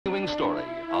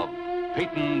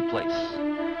Peyton Place.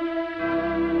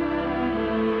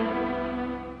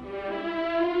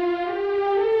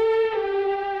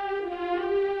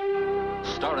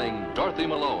 Starring Dorothy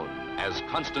Malone as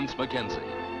Constance Mackenzie,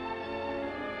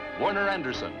 Warner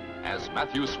Anderson as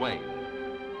Matthew Swain,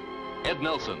 Ed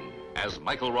Nelson as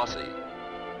Michael Rossi,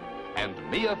 and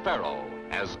Mia Farrow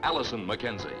as Allison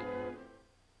Mackenzie.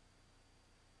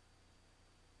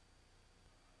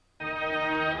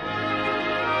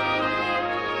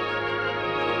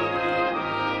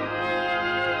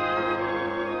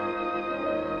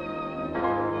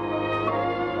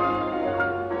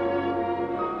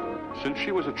 Since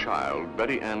she was a child,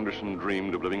 Betty Anderson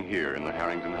dreamed of living here in the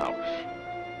Harrington house.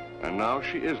 And now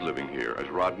she is living here as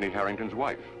Rodney Harrington's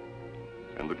wife.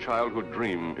 And the childhood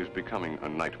dream is becoming a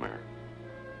nightmare.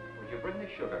 Would you bring me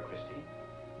sugar, Christine?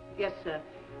 Yes, sir.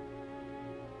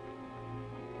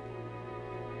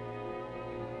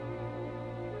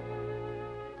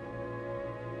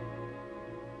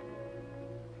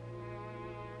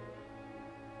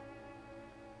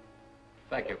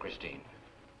 Thank you, Christine.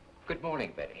 Good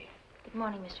morning, Betty. Good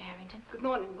morning, Mr. Harrington. Good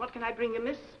morning. What can I bring you,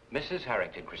 miss? Mrs.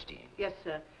 Harrington, Christine. Yes,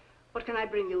 sir. What can I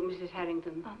bring you, Mrs.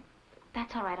 Harrington? Oh,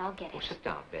 that's all right. I'll get it. Oh, sit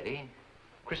down, Betty.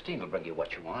 Christine will bring you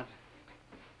what you want.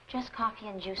 Just coffee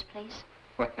and juice, please.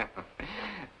 Well,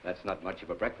 that's not much of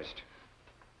a breakfast.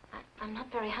 I'm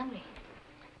not very hungry.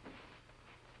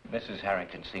 Mrs.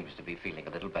 Harrington seems to be feeling a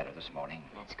little better this morning.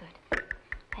 That's good.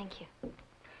 Thank you.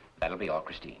 That'll be all,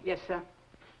 Christine. Yes, sir.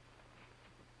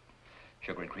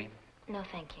 Sugar and cream? No,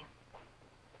 thank you.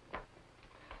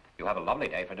 You have a lovely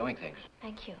day for doing things.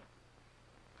 Thank you.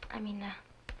 I mean,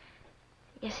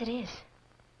 yes, it is.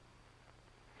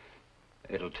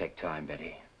 It'll take time,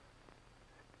 Betty.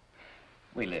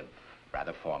 We live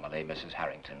rather formally. Mrs.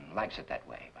 Harrington likes it that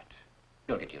way, but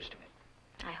you'll get used to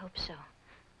it. I hope so.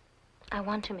 I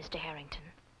want to, Mr. Harrington.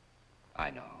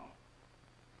 I know.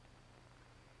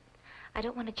 I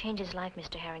don't want to change his life,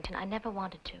 Mr. Harrington. I never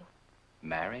wanted to.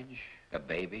 Marriage, a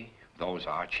baby, those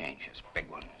are changes, big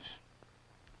ones.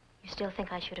 You still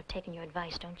think I should have taken your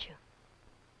advice, don't you?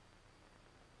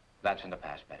 That's in the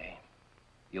past, Betty.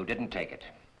 You didn't take it.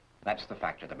 That's the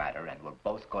fact of the matter, and we're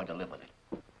both going to live with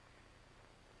it.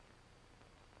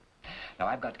 Now,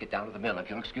 I've got to get down to the mill, if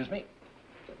you'll excuse me.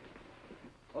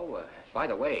 Oh, by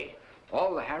the way,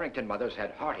 all the Harrington mothers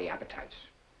had hearty appetites.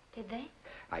 Did they?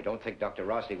 I don't think Dr.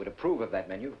 Rossi would approve of that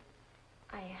menu.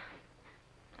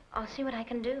 I'll see what I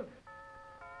can do.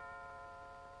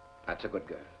 That's a good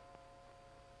girl.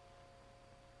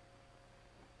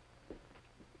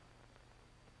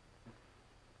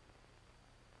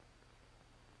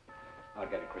 I'll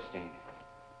get it, Christine.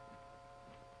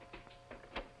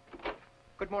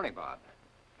 Good morning, Bob.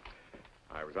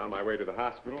 I was on my way to the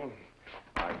hospital.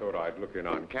 I thought I'd look in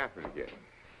on Catherine again.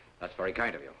 That's very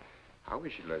kind of you. How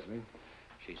is she, Leslie?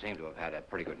 She seemed to have had a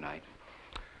pretty good night.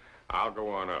 I'll go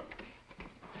on up.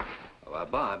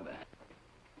 Bob,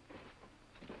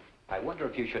 I wonder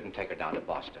if you shouldn't take her down to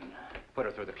Boston. Put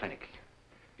her through the clinic.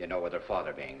 You know, with her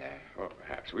father being there. Well,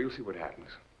 perhaps. We'll see what happens.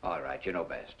 All right, you know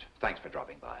best. Thanks for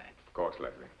dropping by. Of course,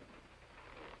 Leslie.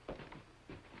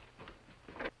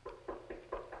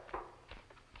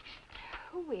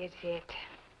 Who is it?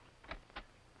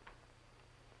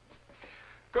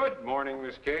 Good morning,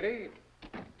 Miss Katie.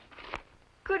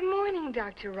 Good morning,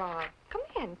 Dr. Rob. Come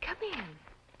in, come in.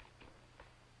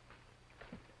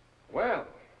 Well,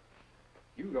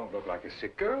 you don't look like a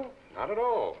sick girl. Not at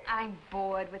all. I'm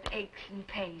bored with aches and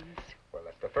pains. Well,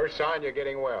 that's the first sign you're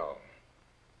getting well.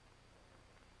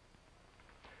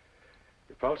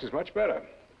 Your pulse is much better.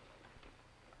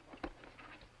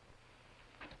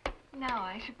 Now,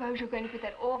 I suppose you're going to put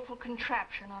that awful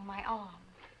contraption on my arm.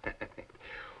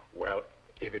 Well,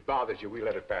 if it bothers you, we'll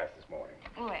let it pass this morning.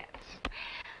 Let's.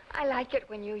 I like it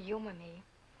when you humor me.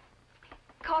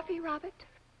 Coffee, Robert?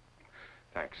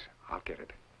 Thanks. I'll get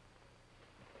it.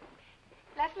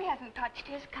 Leslie hasn't touched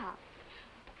his cup.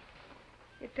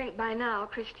 You'd think by now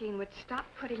Christine would stop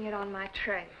putting it on my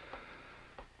tray.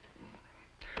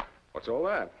 What's all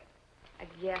that?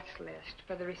 A guest list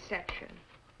for the reception.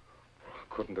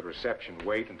 Couldn't the reception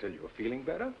wait until you were feeling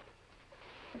better?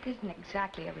 It isn't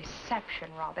exactly a reception,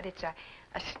 Robert. It's a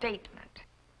statement.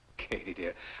 Katie,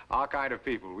 dear, our kind of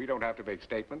people, we don't have to make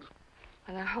statements.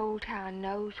 And the whole town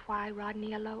knows why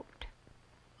Rodney eloped.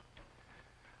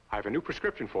 I have a new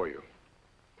prescription for you.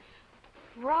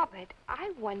 Robert,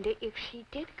 I wonder if she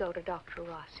did go to Dr.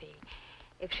 Rossi.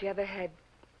 If she ever had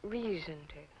reason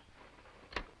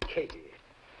to. Katie.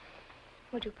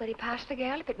 Would you put it past the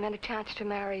girl if it meant a chance to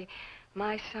marry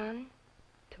my son?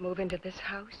 To move into this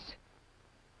house?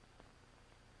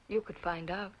 You could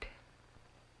find out.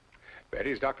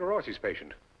 Betty's Dr. Rossi's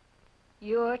patient.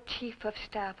 You're chief of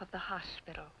staff of the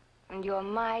hospital, and you're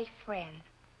my friend.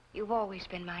 You've always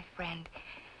been my friend.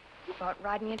 You brought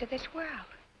Rodney into this world.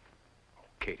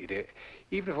 Katie, dear,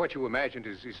 even if what you imagined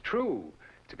is true,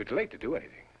 it's a bit late to do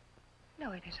anything.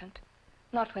 No, it isn't.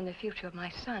 Not when the future of my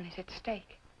son is at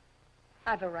stake.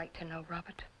 I've a right to know,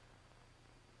 Robert.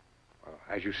 Well,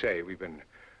 as you say, we've been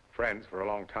friends for a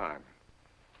long time.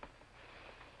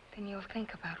 Then you'll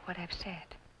think about what I've said.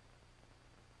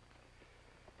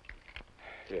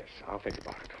 Yes, I'll think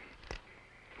about it.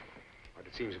 But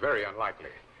it seems very unlikely.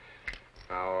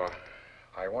 Now,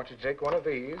 I want you to take one of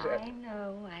these. I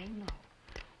know.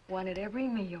 One at every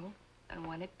meal and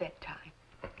one at bedtime.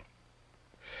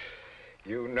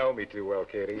 You know me too well,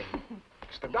 Katie.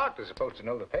 It's the doctor supposed to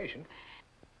know the patient.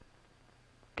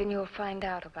 Then you'll find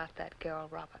out about that girl,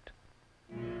 Robert.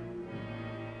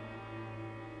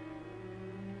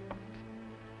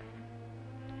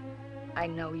 I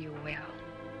know you will.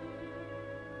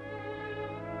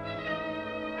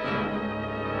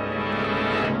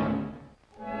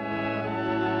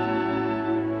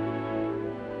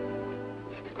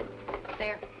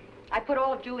 There. I put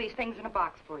all of Julie's things in a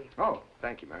box for you. Oh,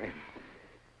 thank you, Mary.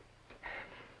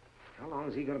 How long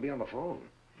is he going to be on the phone?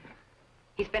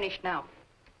 He's finished now.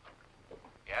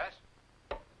 Yes?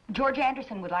 George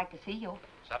Anderson would like to see you.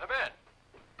 Send him in.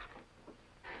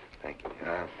 Thank you.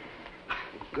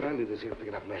 Could I leave this here and pick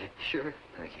it up later? Sure.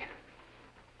 Thank you.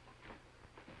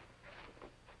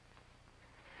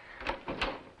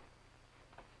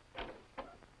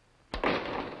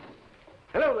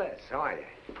 Hello, Les. How are you?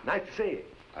 Nice to see you.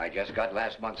 I just got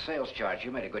last month's sales charge.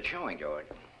 You made a good showing, George.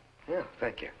 Yeah,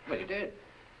 thank you. Well, you did.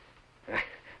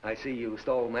 I see you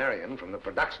stole Marion from the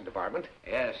production department.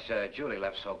 Yes, Julie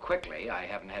left so quickly, I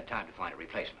haven't had time to find a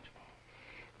replacement.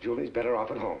 Julie's better off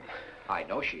at home. I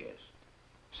know she is.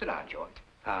 Sit down, George.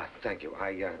 Thank you.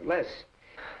 Les,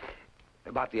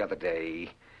 about the other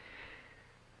day,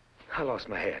 I lost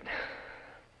my head.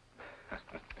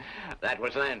 That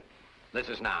was then. This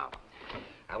is now.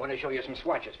 I want to show you some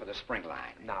swatches for the spring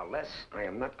line. Now, Les, I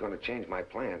am not going to change my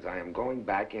plans. I am going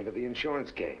back into the insurance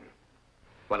game.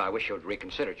 Well, I wish you'd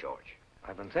reconsider, George.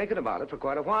 I've been thinking about it for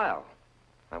quite a while.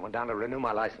 I went down to renew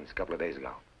my license a couple of days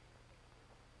ago.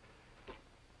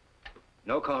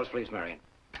 No calls, please, Marion.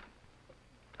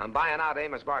 I'm buying out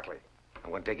Amos Barkley. I'm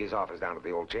going to take his office down to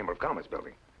the old Chamber of Commerce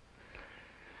building.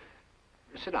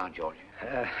 Sit down, George.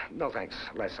 No, thanks,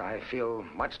 Les. I feel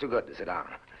much too good to sit down.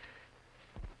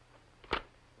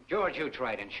 George, you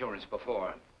tried insurance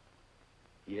before.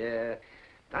 Yeah,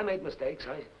 I made mistakes.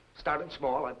 I started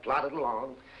small. I plodded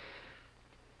along.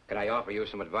 Could I offer you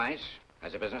some advice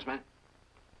as a businessman?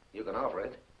 You can offer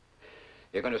it.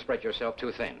 You're going to spread yourself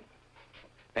too thin.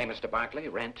 Payments to Barkley,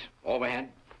 rent, overhead.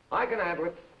 I can handle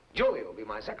it. Julie will be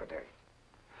my secretary.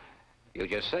 You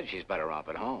just said she's better off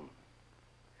at home.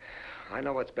 I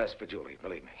know what's best for Julie,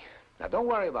 believe me. Now, don't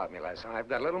worry about me, Les. I've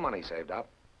got a little money saved up.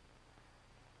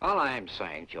 All I'm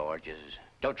saying, George, is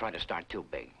don't try to start too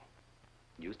big.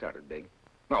 You started big.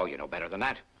 Oh, you know better than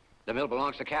that. The mill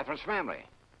belongs to Catherine's family.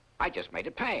 I just made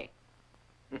it pay.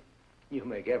 You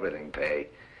make everything pay.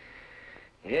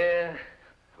 Yeah,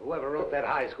 whoever wrote that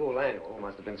high school annual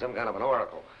must have been some kind of an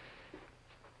oracle.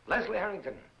 Leslie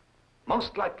Harrington,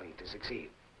 most likely to succeed.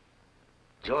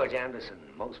 George Anderson,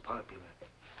 most popular.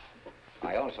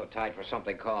 I also tied for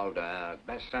something called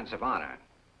Best Sense of Honor.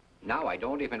 Now I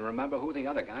don't even remember who the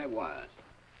other guy was.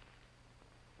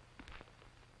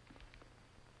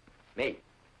 Me.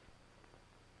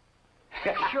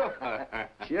 Sure.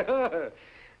 Sure.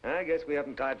 I guess we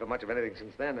haven't tied for much of anything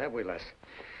since then, have we, Les?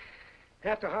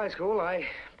 After high school, I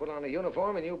put on a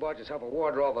uniform and you bought yourself a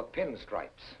wardrobe of pinstripes.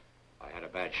 I had a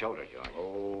bad shoulder, George.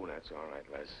 Oh, that's all right,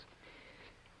 Les.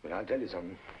 But I'll tell you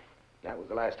something. That was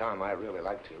the last time I really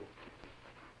liked you.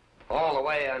 All the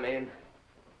way, I mean.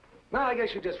 Well, I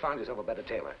guess you just found yourself a better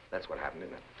tailor. That's what happened,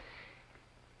 isn't it?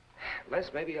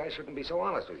 Les, maybe I shouldn't be so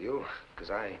honest with you,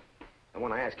 because I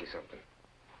want to ask you something.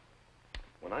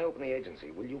 When I open the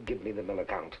agency, will you give me the mill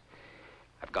account?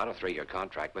 I've got a 3-year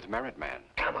contract with Merit Man.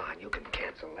 Come on, you can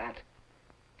cancel that.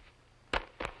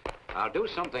 I'll do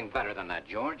something better than that,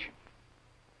 George.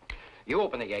 You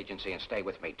open the agency and stay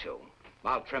with me, too.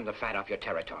 I'll trim the fat off your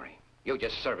territory. You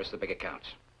just service the big accounts.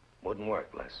 Wouldn't work,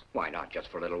 Les. Why not? Just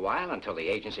for a little while until the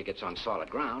agency gets on solid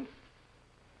ground.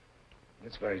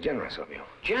 It's very generous of you.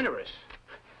 Generous?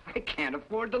 I can't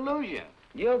afford to lose you.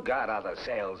 You got other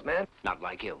salesmen. Not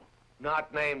like you.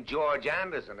 Not named George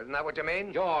Anderson, isn't that what you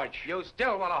mean? George. You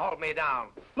still want to hold me down.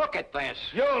 Look at this.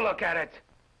 You look at it.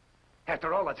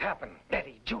 After all that's happened,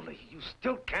 Betty, Julie, you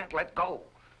still can't let go.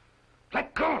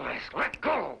 Let go, Les. Let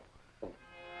go.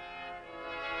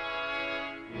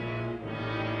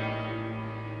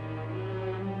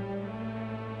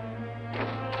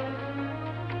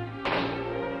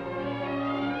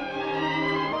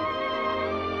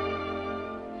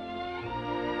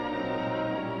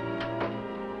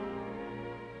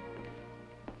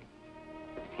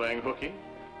 playing hooky?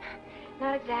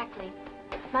 Not exactly.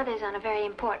 Mother's on a very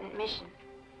important mission.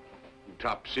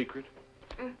 Top secret?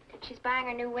 She's buying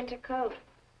her new winter coat.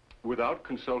 Without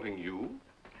consulting you?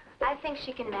 I think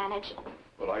she can manage.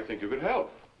 Well, I think you could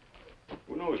help.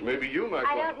 Who knows, maybe you might...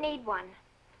 I don't need one.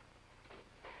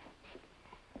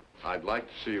 I'd like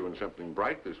to see you in something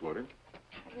bright this winter.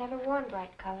 I've never worn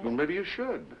bright colors. Well, maybe you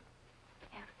should.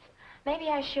 Yeah. Maybe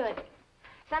I should.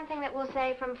 Something that will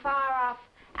say from far off,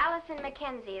 Allison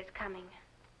Mackenzie is coming.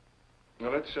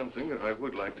 Now, that's something that I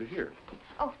would like to hear.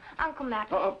 Oh, Uncle Matt.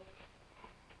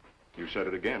 You said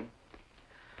it again.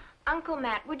 Uncle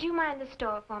Matt, would you mind the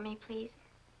store for me, please?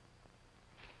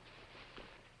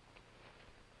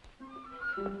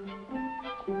 I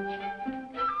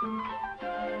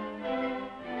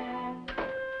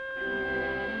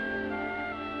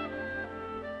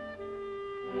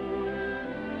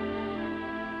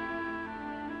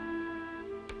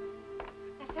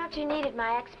thought you needed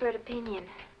my expert opinion.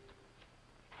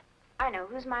 I know.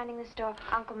 Who's minding the store?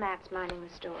 Uncle Matt's minding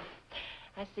the store.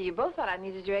 I see you both thought I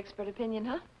needed your expert opinion,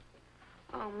 huh?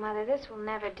 Oh, Mother, this will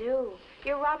never do.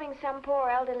 You're robbing some poor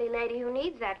elderly lady who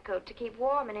needs that coat to keep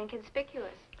warm and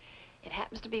inconspicuous. It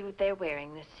happens to be what they're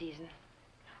wearing this season.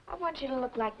 I want you to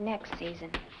look like next season.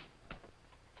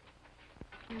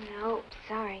 No,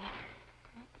 sorry.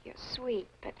 You're sweet,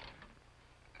 but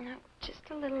no, just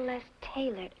a little less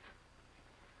tailored.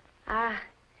 Ah,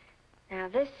 now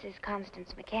this is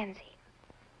Constance Mackenzie.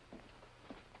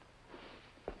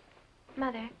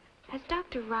 Mother, has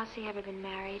Dr. Rossi ever been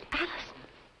married? Alice!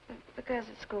 The girls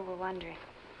at school were wondering.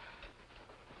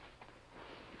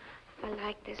 I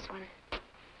like this one.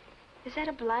 Is that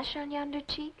a blush on yonder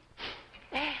cheek?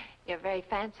 You're very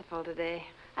fanciful today.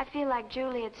 I feel like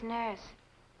Juliet's nurse.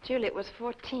 Juliet was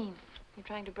 14. You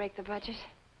trying to break the budget?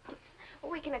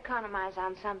 We can economize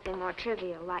on something more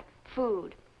trivial, like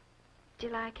food. Do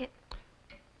you like it?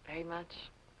 Very much.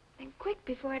 Then quick,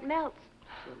 before it melts.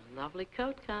 It's a lovely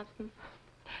coat, Constance.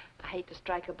 I hate to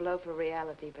strike a blow for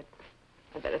reality, but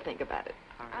I better think about it.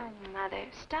 All right. Oh, Mother,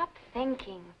 stop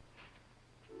thinking.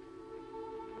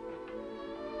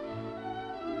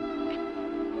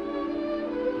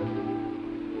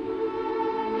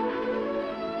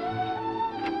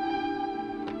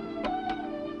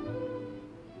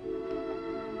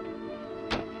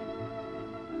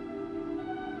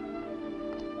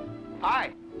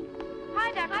 Hi.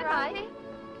 Hi, Dr. Rossi.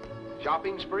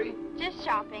 Shopping spree? Just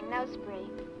shopping, no spree.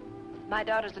 My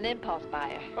daughter's an impulse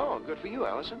buyer. Oh, good for you,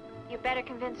 Allison. You better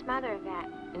convince Mother of that.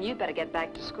 And you better get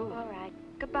back to school. All right.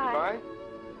 Goodbye. Goodbye.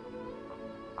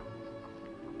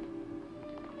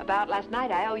 About last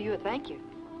night, I owe you a thank you.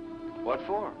 What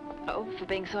for? Oh, for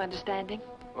being so understanding.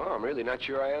 Oh, I'm really not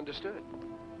sure I understood.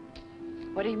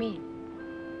 What do you mean?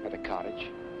 At the cottage.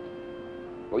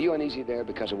 Were you uneasy there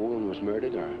because a woman was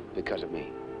murdered or because of me?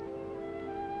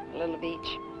 A little of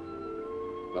each.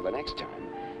 Well, the next time...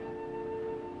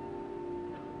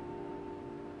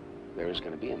 There is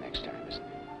going to be a next time, isn't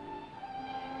there?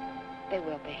 There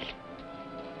will be.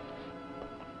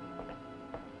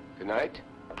 Good night.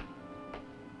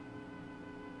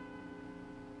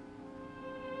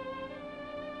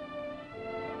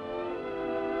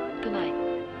 Good night.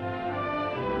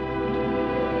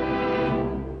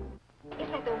 He's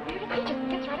like the weirdest. He just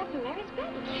gets right up and Mary's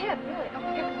bed. Yeah, really.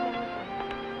 Oh, here comes Allison.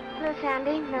 Hello,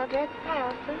 Sandy. Mildred. Hi,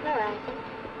 Allison. Hello, Allison.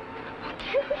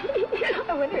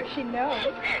 I wonder if she knows.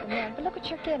 Yeah, but look what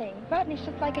you're getting. Rodney's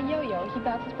just like a yo-yo. He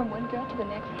bounces from one girl to the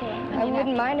next girl. I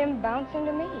wouldn't mind him bouncing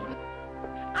to me.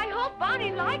 I hope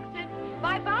Bonnie likes it.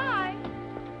 Bye-bye.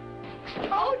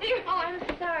 Oh, dear. Oh, I'm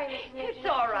sorry, Mrs. Nugent. It's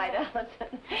all right, Allison.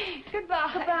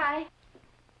 Goodbye. Goodbye.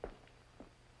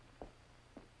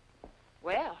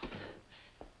 Well,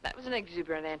 that was an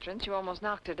exuberant entrance. You almost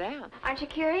knocked her down. Aren't you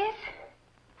curious?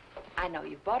 I know.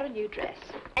 You bought a new dress,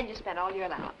 and you spent all your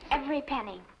allowance. Every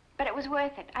penny. But it was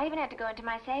worth it. I even had to go into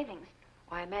my savings.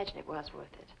 Well, I imagine it was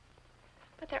worth it.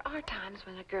 But there are times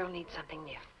when a girl needs something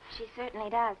new. She certainly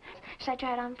does. Should I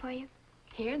try it on for you?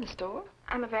 Here in the store?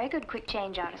 I'm a very good quick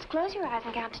change artist. Close your eyes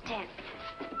and count to 10.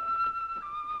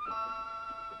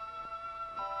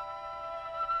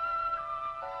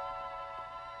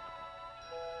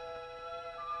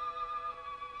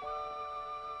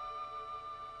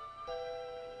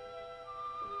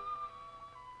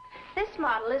 This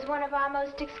model is one of our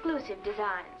most exclusive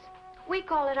designs. We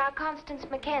call it our Constance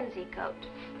Mackenzie coat.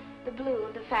 The blue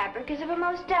of the fabric is of a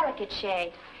most delicate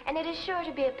shade, and it is sure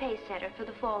to be a pace setter for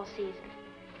the fall season.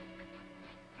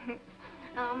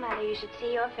 Oh, Mother, you should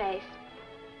see your face.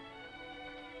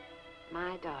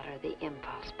 My daughter, the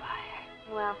impulse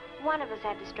buyer. Well, one of us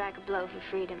had to strike a blow for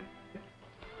freedom.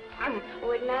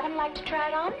 Would Madam like to try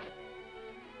it on?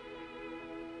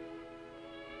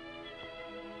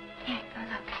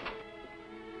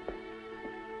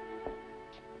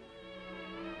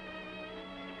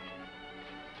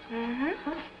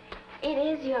 Mm-hmm. It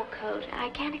is your coat. I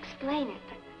can't explain it,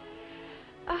 but...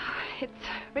 Oh, it's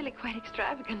really quite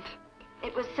extravagant.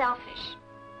 It was selfish.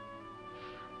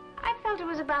 I felt it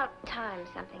was about time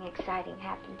something exciting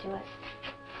happened to us.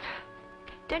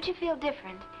 Don't you feel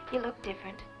different? You look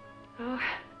different. Oh,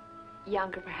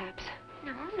 younger perhaps.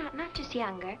 No, not just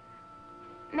younger.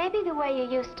 Maybe the way you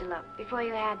used to look before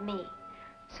you had me.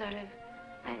 Sort of,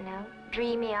 I don't know,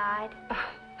 dreamy-eyed. Oh,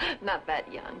 not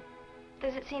that young.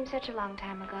 Does it seem such a long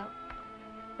time ago?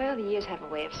 Well, the years have a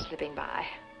way of slipping by.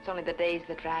 It's only the days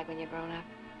that drag when you're grown up.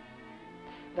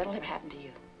 That'll never happen to you.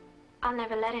 I'll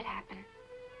never let it happen.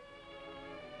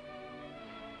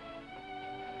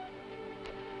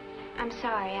 I'm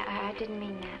sorry. I didn't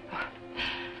mean that. Oh,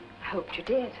 I hoped you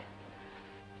did.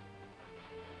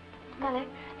 Mother,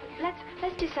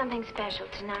 let's do something special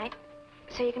tonight,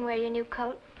 so you can wear your new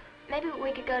coat. Maybe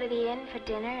we could go to the inn for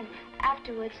dinner, and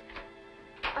afterwards...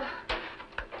 Oh.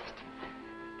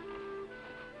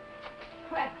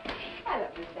 Well, I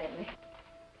love you, Stanley.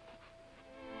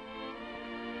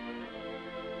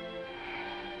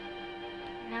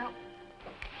 No.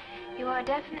 You are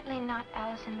definitely not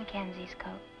Allison Mackenzie's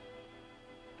coat.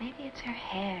 Maybe it's her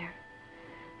hair.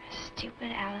 Her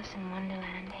stupid Alice in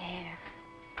Wonderland hair.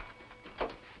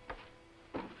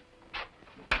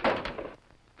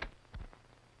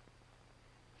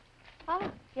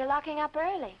 Oh, you're locking up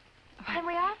early. Then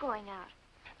we are going out.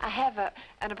 I have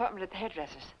an appointment at the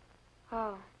hairdresser's.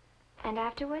 Oh, and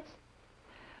afterwards?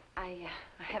 I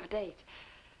have a date.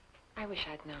 I wish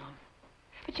I'd known.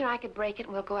 But, you know, I could break it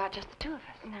and we'll go out just the two of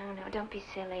us. No, don't be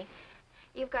silly.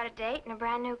 You've got a date and a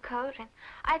brand new coat, and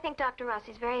I think Dr.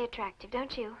 Rossi's very attractive,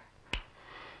 don't you?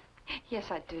 Yes,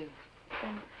 I do.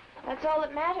 Then that's all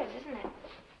that matters, isn't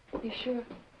it? You sure?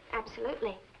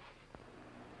 Absolutely.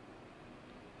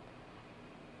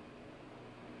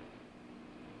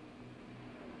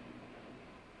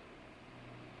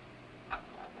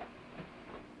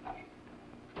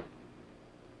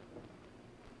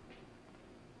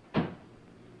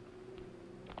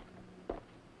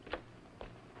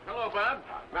 Hello, Bob.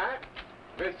 Matt?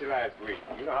 Missed you last week.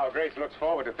 You know how Grace looks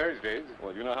forward to Thursdays.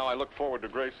 Well, you know how I look forward to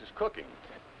Grace's cooking.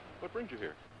 What brings you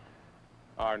here?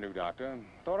 Our new doctor.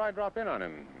 Thought I'd drop in on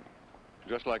him.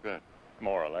 Just like that?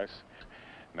 More or less.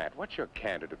 Matt, what's your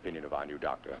candid opinion of our new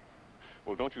doctor?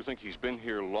 Well, don't you think he's been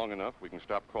here long enough? We can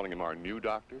stop calling him our new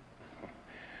doctor?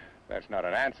 That's not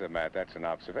an answer, Matt. That's an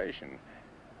observation.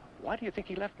 Why do you think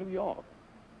he left New York?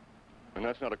 And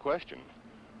that's not a question.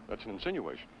 That's an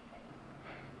insinuation.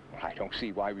 Well, I don't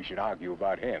see why we should argue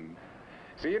about him.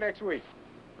 See you next week.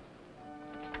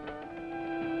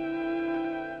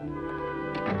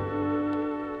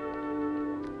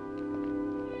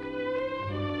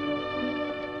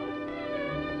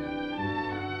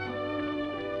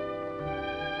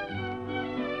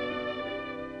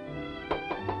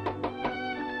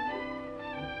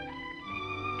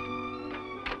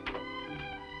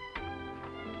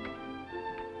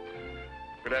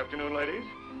 Good afternoon, ladies.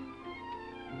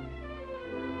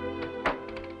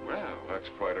 Well, that's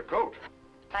quite a coat.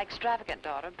 My extravagant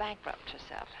daughter bankrupt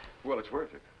herself. Well, it's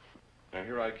worth it. Now,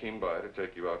 here I came by to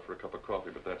take you out for a cup of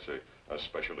coffee, but that's a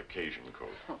special occasion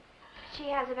coat. She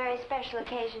has a very special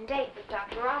occasion date with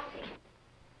Dr. Rossi.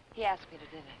 He asked me to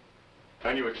dinner.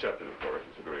 And you accepted, of course.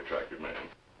 He's a very attractive man.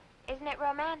 Isn't it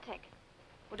romantic?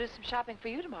 We'll do some shopping for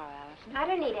you tomorrow, Allison. I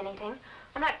don't need anything.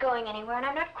 I'm not going anywhere, and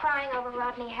I'm not crying over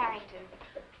Rodney Harrington.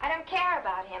 I don't care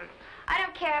about him. I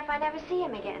don't care if I never see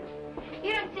him again.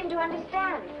 You don't seem to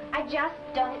understand. I just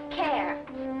don't care.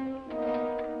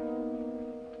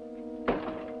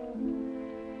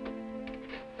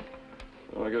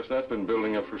 Well, I guess that's been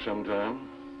building up for some time.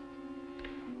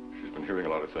 She's been hearing a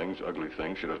lot of things, ugly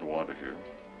things she doesn't want to hear.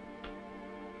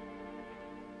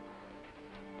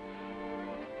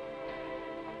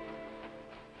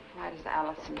 Why does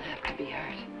Allison have to be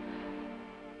hurt?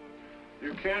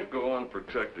 You can't go on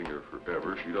protecting her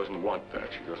forever. She doesn't want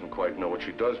that. She doesn't quite know what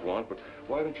she does want, but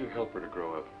why don't you help her to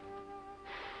grow up?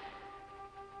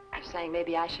 I'm saying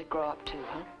maybe I should grow up too,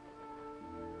 huh?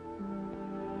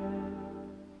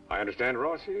 I understand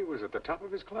Rossi was at the top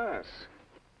of his class.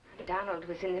 Donald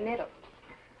was in the middle.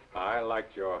 I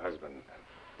liked your husband.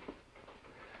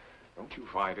 Don't you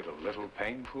find it a little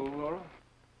painful, Laura?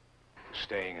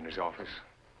 Staying in his office?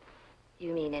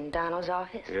 You mean in Donald's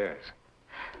office? Yes.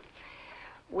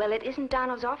 Well, it isn't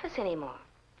Donald's office anymore,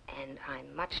 and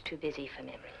I'm much too busy for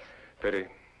memories. Pity.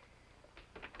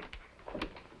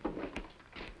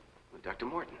 Dr.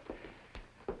 Morton.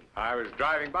 I was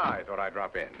driving by. Thought I'd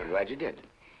drop in. I'm glad you did.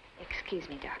 Excuse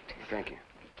me, Doctor. thank you.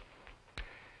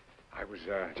 I was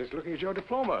just looking at your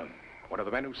diploma. One of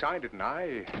the men who signed it and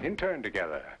I interned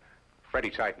together. Freddie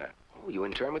Seitner. Oh, you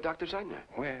interned with Dr. Seitner?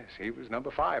 Oh, yes, he was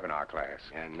number 5 in our class.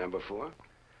 And number 4?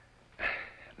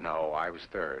 No, I was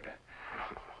 3rd.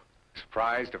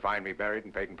 Surprised to find me buried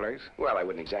in Peyton Place? Well, I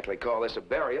wouldn't exactly call this a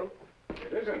burial.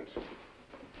 It isn't.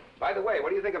 By the way, what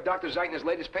do you think of Dr. Zeitner's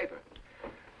latest paper?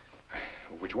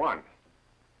 Which one?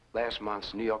 Last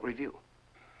month's New York Review.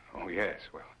 Oh, yes.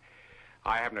 Well,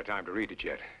 I haven't had time to read it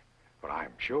yet. But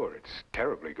I'm sure it's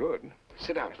terribly good.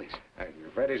 Sit down, please.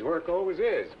 You've read his work, always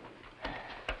is.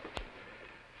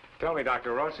 Tell me,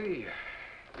 Dr. Rossi,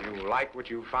 you like what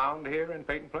you found here in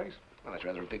Peyton Place? Well, that's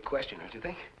rather a big question, don't you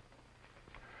think?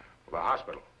 Well, the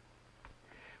hospital.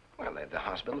 Well, the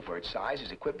hospital, for its size,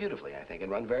 is equipped beautifully, I think,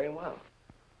 and run very well.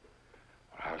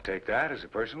 I'll take that as a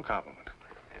personal compliment.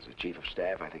 As a chief of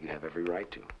staff, I think you have every right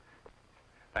to.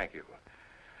 Thank you.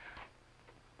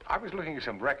 I was looking at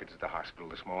some records at the hospital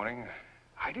this morning.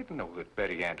 I didn't know that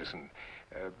Betty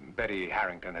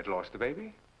Harrington had lost the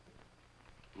baby.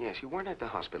 Yes, you weren't at the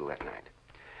hospital that night.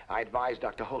 I advised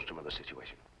Dr. Holstrom of the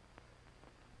situation.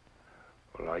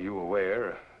 Well, are you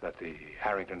aware that the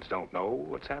Harringtons don't know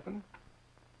what's happened?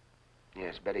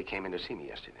 Yes, Betty came in to see me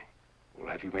yesterday.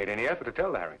 Well, have you made any effort to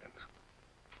tell the Harringtons?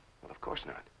 Well, of course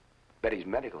not. Betty's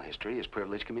medical history is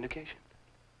privileged communication.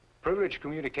 Privileged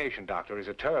communication, Doctor, is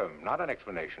a term, not an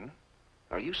explanation.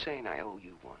 Are you saying I owe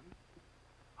you one?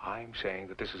 I'm saying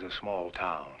that this is a small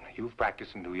town. You've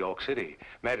practiced in New York City.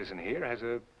 Medicine here has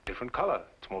a different color.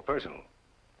 It's more personal.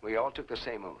 We all took the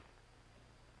same oath.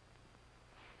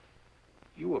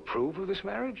 You approve of this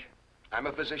marriage? I'm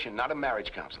a physician, not a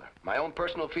marriage counselor. My own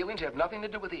personal feelings have nothing to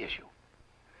do with the issue.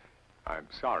 I'm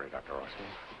sorry, Dr. Rossi.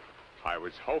 I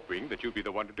was hoping that you'd be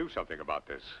the one to do something about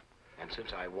this. And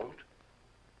since I won't?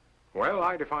 Well,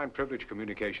 I define privileged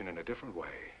communication in a different way.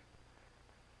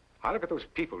 I look at those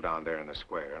people down there in the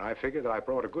square, and I figure that I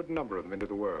brought a good number of them into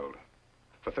the world.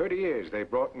 For 30 years, they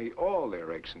brought me all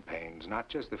their aches and pains, not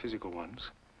just the physical ones.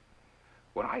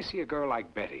 When I see a girl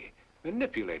like Betty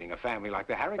manipulating a family like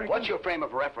the Harringtons... What's your frame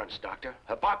of reference, Doctor?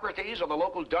 Hippocrates or the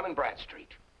local Dun and Bradstreet?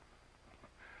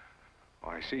 Oh,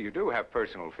 I see you do have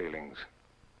personal feelings.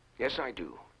 Yes, I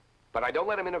do. But I don't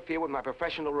let them interfere with my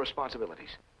professional responsibilities.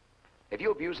 If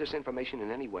you abuse this information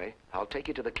in any way, I'll take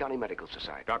you to the County Medical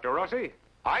Society. Dr. Rossi?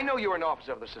 I know you're an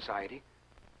officer of the society,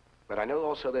 but I know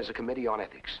also there's a committee on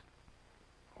ethics.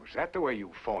 Oh, is that the way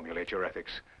you formulate your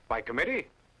ethics? By committee?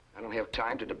 I don't have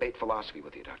time to debate philosophy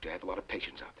with you, Doctor. I have a lot of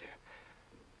patients out there.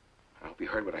 I hope you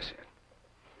heard what I said.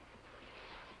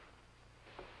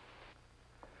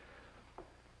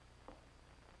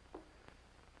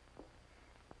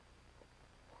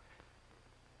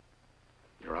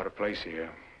 You're out of place here.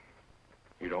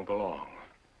 You don't belong.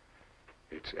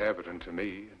 It's evident to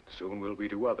me, and soon will be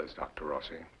to others, Dr.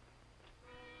 Rossi.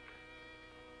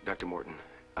 Dr. Morton,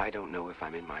 I don't know if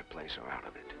I'm in my place or out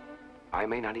of it. I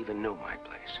may not even know my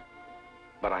place.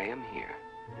 But I am here.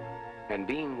 And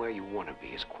being where you want to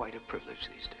be is quite a privilege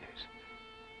these days.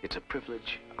 It's a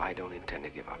privilege I don't intend to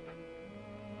give up.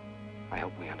 I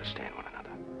hope we understand one another.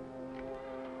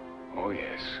 Oh,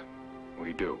 yes,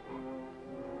 we do.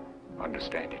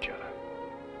 Understand each other.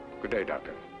 Good day,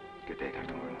 Doctor. Good day,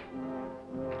 Dr. Morton.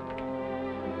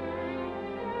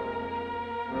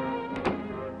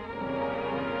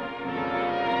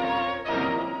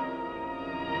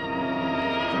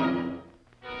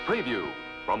 Preview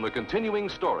from the continuing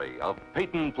story of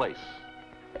Peyton Place.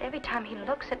 But every time he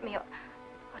looks at me or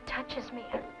touches me,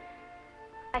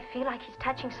 I feel like he's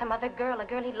touching some other girl, a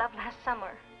girl he loved last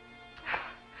summer.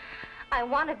 I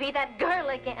want to be that girl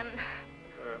again.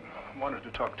 I wanted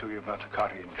to talk to you about the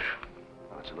cottage.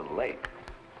 Well, it's a little late.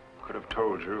 Could have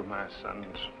told you my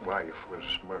son's wife was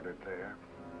murdered there.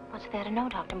 What's there to know,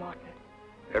 Dr. Morton?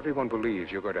 Everyone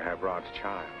believes you're going to have Rod's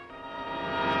child.